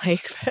stories this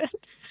week. But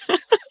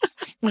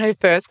when I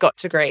first got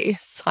to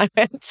Greece, I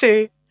went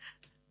to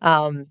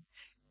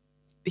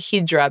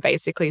Hydra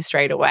basically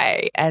straight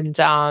away. And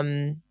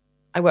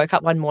I woke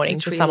up one morning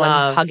to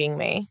someone hugging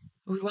me.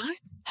 What?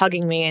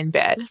 Hugging me in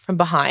bed from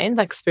behind,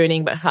 like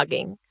spooning but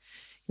hugging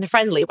in a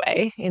friendly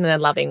way, in a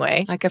loving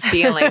way. Like a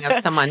feeling of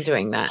someone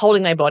doing that.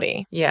 Holding my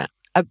body. Yeah.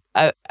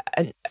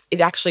 And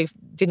it actually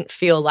didn't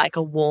feel like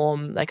a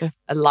warm, like a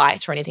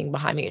light or anything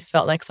behind me. It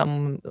felt like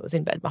someone was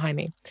in bed behind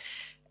me.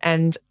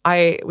 And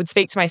I would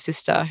speak to my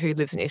sister who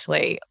lives in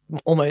Italy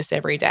almost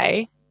every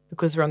day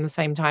because we're on the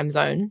same time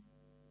zone.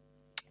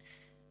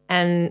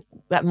 And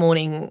that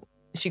morning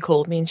she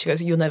called me and she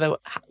goes, "You'll never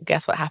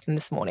guess what happened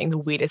this morning. The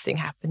weirdest thing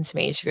happened to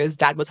me." She goes,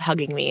 "Dad was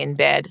hugging me in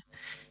bed."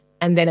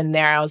 And then in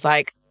there I was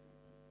like,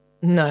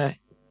 no,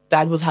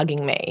 Dad was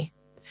hugging me.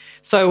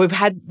 So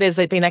there's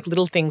been like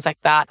little things like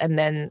that. And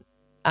then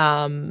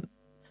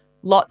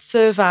lots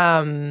of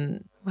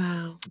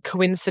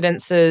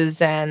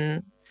coincidences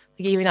and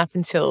even up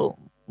until,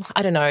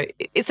 I don't know,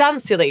 it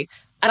sounds silly.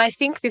 And I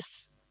think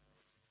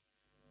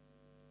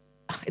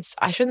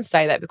I shouldn't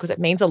say that because it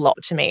means a lot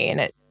to me.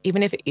 And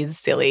even if it is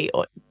silly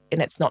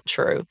and it's not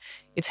true,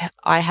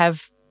 I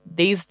have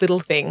these little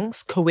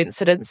things,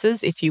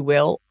 coincidences, if you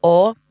will,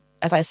 or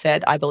as I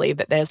said, I believe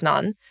that there's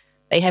none.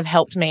 They have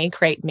helped me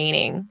create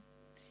meaning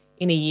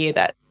in a year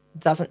that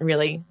doesn't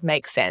really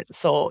make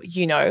sense or,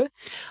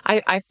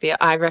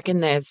 I reckon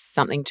there's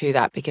something to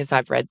that because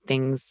I've read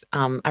things.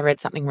 I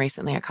read something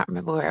recently. I can't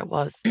remember where it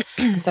was.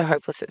 I'm so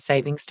hopeless at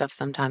saving stuff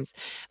sometimes.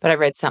 But I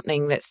read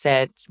something that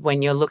said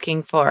when you're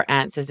looking for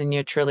answers and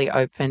you're truly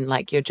open,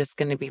 like you're just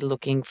going to be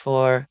looking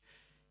for,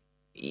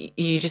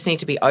 you just need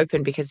to be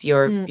open because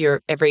you're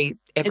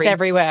it's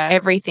everywhere.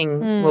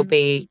 Everything will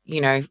be,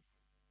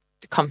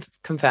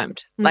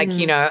 confirmed, like,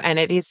 and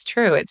it is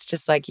true. It's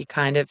just like you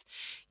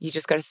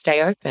just got to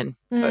stay open,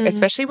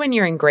 especially when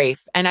you're in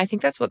grief. And I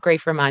think that's what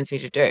grief reminds me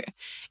to do.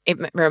 It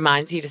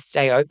reminds you to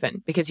stay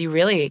open because you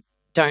really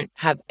don't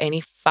have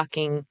any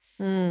fucking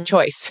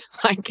choice.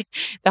 Like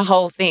the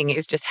whole thing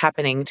is just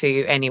happening to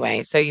you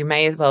anyway. So you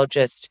may as well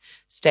just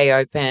stay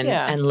open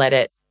and let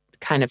it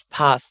kind of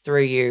pass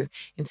through you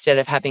instead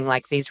of having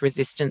like these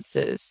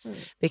resistances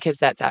because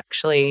that's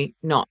actually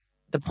not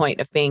the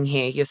point of being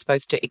here. You're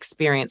supposed to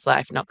experience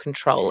life, not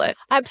control it.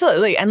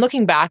 Absolutely. And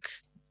looking back,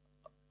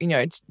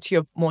 to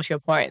your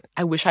point,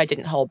 I wish I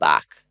didn't hold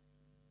back,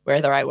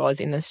 whether I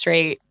was in the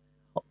street,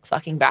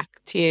 sucking back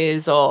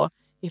tears, or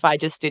if I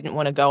just didn't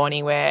want to go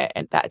anywhere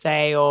that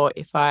day, or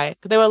because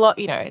there were a lot,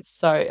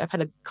 I've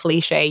had a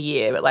cliche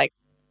year, but like,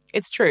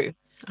 it's true.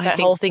 That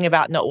whole thing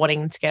about not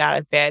wanting to get out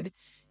of bed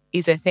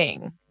is a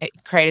thing.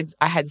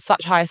 I had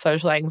such high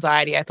social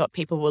anxiety. I thought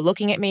people were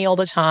looking at me all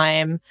the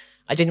time.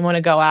 I didn't want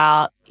to go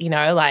out,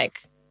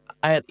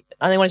 I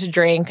only wanted to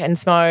drink and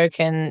smoke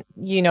and,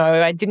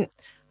 I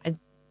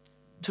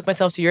took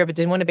myself to Europe. I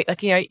didn't want to be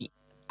like,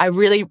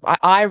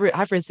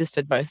 I've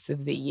resisted most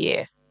of the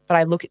year, but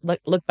I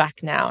look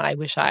back now and I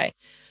wish I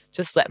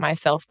just let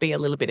myself be a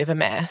little bit of a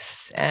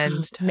mess.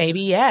 And totally.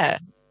 maybe, I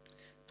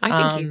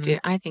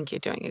think you're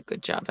doing a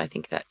good job. I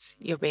think that's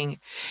you're being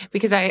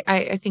because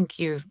I think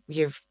you're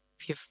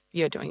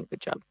doing a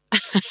good job.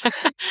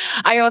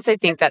 I also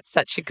think that's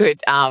such a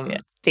good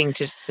thing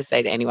to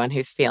say to anyone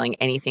who's feeling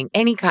anything,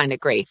 any kind of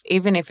grief,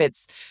 even if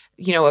it's,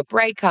 a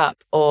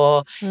breakup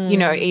or,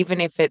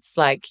 even if it's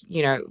like,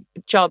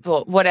 job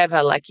or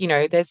whatever, like,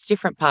 there's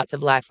different parts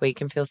of life where you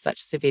can feel such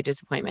severe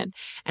disappointment.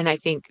 And I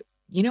think,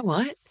 you know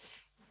what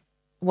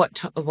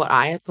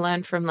I have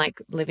learned from like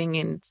living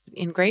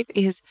in grief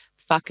is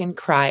fucking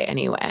cry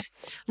anywhere.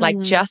 Like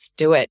just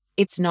do it.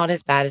 It's not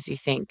as bad as you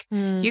think.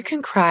 You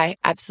can cry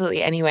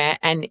absolutely anywhere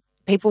and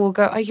people will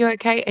go, "Are you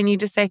okay?" And you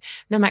just say,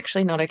 "No, I'm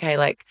actually not okay.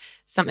 Like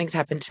something's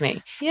happened to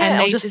me."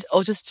 Yeah, and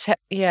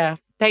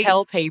they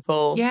tell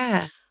people.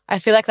 Yeah. I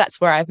feel like that's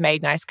where I've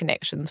made nice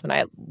connections when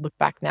I look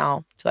back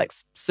now to like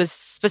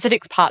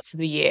specific parts of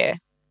the year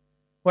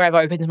where I've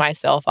opened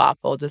myself up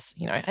or just,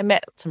 I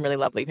met some really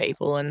lovely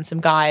people and some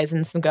guys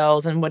and some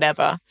girls and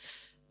whatever.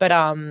 But,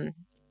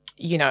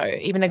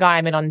 even a guy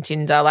I met on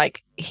Tinder,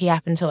 like he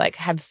happened to like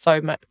have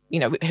so much,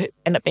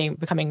 end up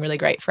becoming really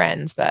great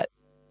friends. But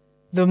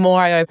the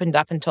more I opened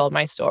up and told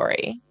my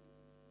story,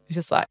 it was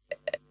just like,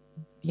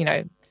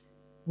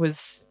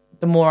 was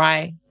the more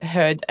I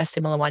heard a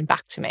similar one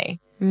back to me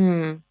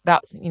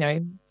about,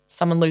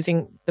 someone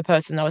losing the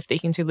person I was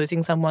speaking to,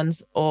 losing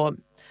someone's or,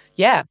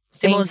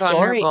 similar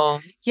story.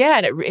 Yeah,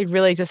 and it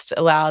really just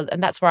allowed,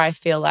 and that's where I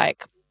feel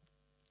like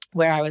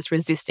where I was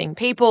resisting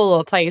people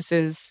or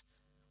places,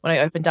 when I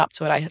opened up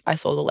to it, I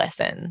saw the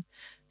lesson.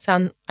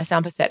 I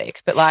sound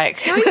pathetic, but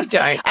like no, you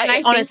don't.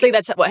 And honestly,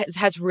 that's what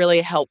has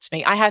really helped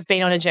me. I have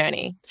been on a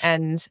journey,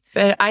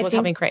 but I think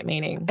helped me create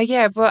meaning.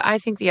 Yeah, but I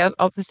think the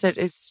opposite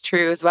is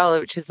true as well,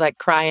 which is like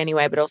cry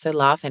anywhere, but also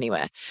laugh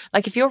anywhere.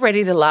 Like if you're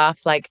ready to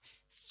laugh, like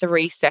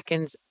 3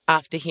 seconds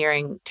after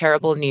hearing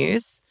terrible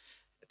news,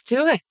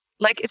 do it.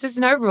 Like, there's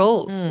no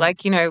rules.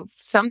 Like,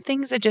 some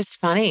things are just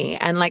funny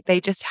and, like,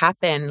 they just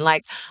happen.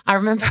 Like, I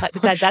remember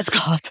that dad's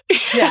cop.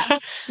 Yeah.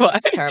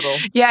 It's terrible.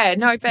 Yeah,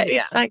 no, but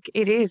it's like,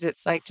 it is.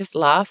 It's like, just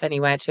laugh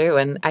anywhere too.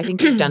 And I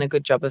think you've done a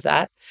good job of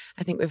that.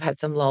 I think we've had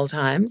some lull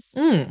times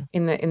in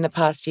the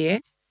past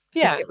year.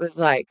 Yeah. It was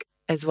like,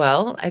 as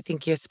well, I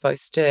think you're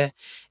supposed to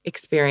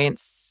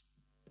experience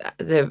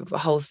the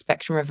whole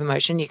spectrum of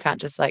emotion. You can't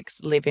just, like,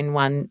 live in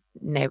one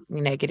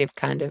negative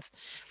kind of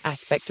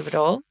aspect of it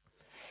all.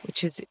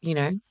 Which is,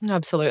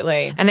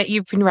 Absolutely. And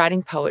you've been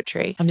writing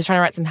poetry. I'm just trying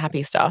to write some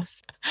happy stuff.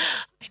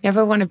 I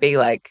never want to be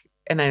like,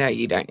 and I know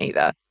you don't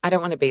either, I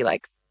don't want to be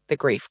like the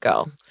grief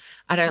girl.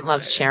 I don't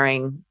love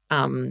sharing,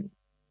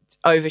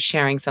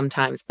 oversharing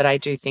sometimes, but I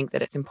do think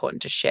that it's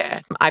important to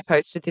share. I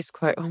posted this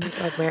quote. Oh my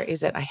God, where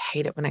is it? I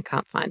hate it when I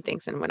can't find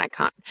things and when I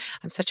can't.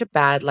 I'm such a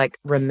bad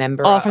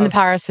rememberer. Oh, from the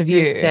Paris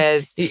Review. Who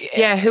says,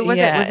 who was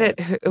it? Was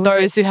it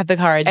those who have the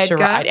courage to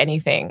write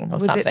anything or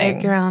was something? Was it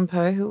Edgar Allan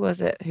Poe? Who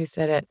was it who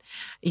said it?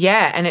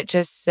 Yeah, and it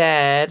just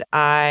said,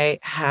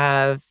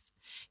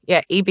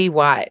 E.B.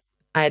 White.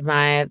 I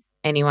admire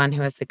anyone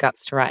who has the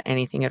guts to write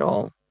anything at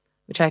all,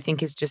 which I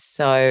think is just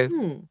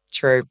so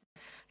true.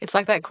 It's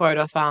like that quote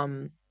of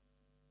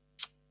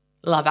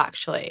Love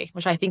Actually,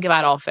 which I think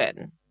about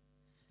often.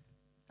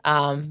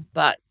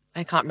 But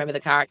I can't remember the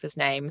characters'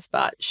 names,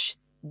 but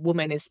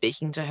woman is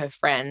speaking to her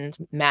friend,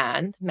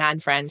 man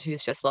friend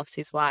who's just lost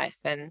his wife.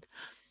 And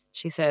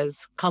she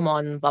says, come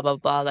on, blah, blah,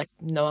 blah. Like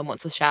no one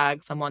wants to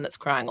shag someone that's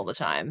crying all the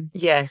time.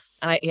 Yes.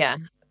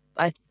 And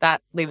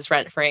that lives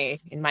rent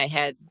free in my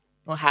head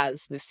or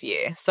has this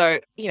year. So,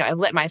 I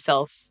let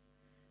myself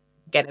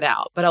get it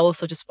out, but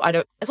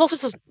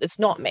it's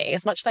not me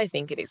as much as I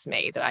think it is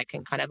me, that I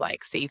can kind of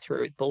like see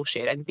through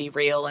bullshit and be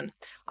real. And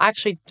I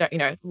actually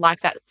don't, like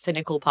that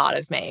cynical part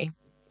of me.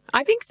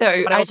 I think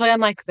though, but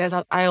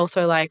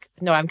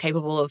no, I'm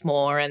capable of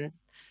more, and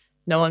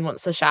no one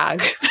wants to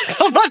shag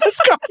someone that's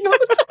crying all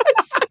the time.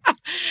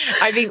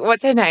 I think,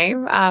 what's her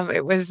name?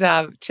 It was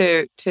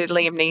to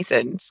Liam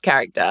Neeson's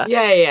character.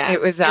 Yeah.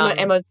 It was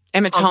Emma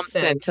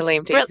Thompson to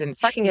Liam Neeson.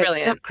 Fucking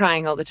brilliant. Stop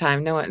crying all the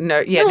time. No one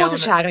wants to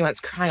shag anyone that's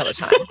crying all the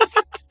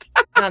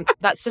time.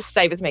 That's just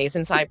stayed with me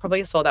since I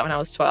probably saw that when I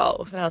was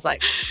 12, and I was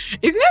like,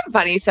 isn't it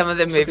funny some of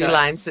the movie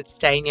lines that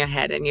stay in your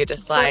head and you're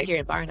just like, here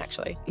in Byron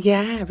actually.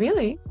 Yeah,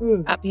 really?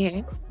 Up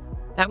here.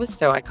 That was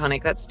so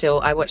iconic.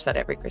 I watch that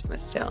every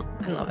Christmas still.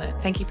 I love it.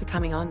 Thank you for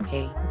coming on,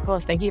 P. Of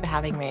course. Thank you for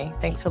having me.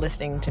 Thanks for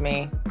listening to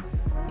me.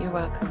 You're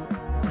welcome.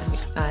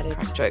 Just excited.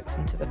 Crack jokes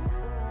into the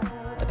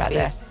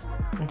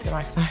into the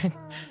microphone.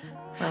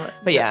 Well,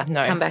 but yeah,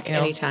 no. Come back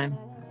anytime.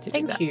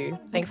 Thank you.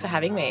 Thanks for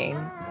having me.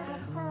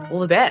 All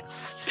the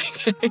best.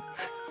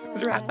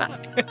 Let's wrap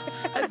up.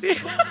 That's it.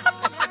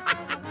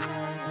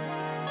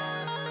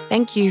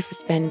 Thank you for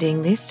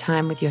spending this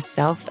time with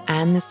yourself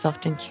and the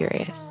soft and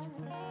curious.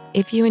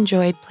 If you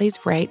enjoyed,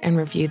 please rate and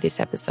review this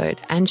episode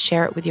and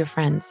share it with your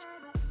friends.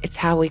 It's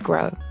how we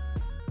grow.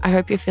 I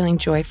hope you're feeling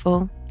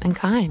joyful and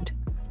kind.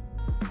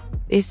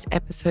 This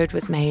episode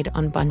was made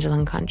on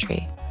Bundjalung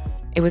country.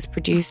 It was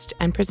produced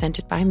and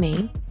presented by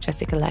me,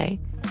 Jessica Lay,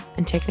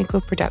 and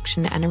technical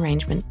production and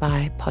arrangement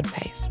by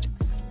Podpaste.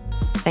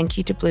 Thank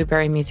you to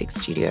Blueberry Music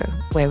Studio,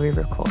 where we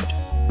record.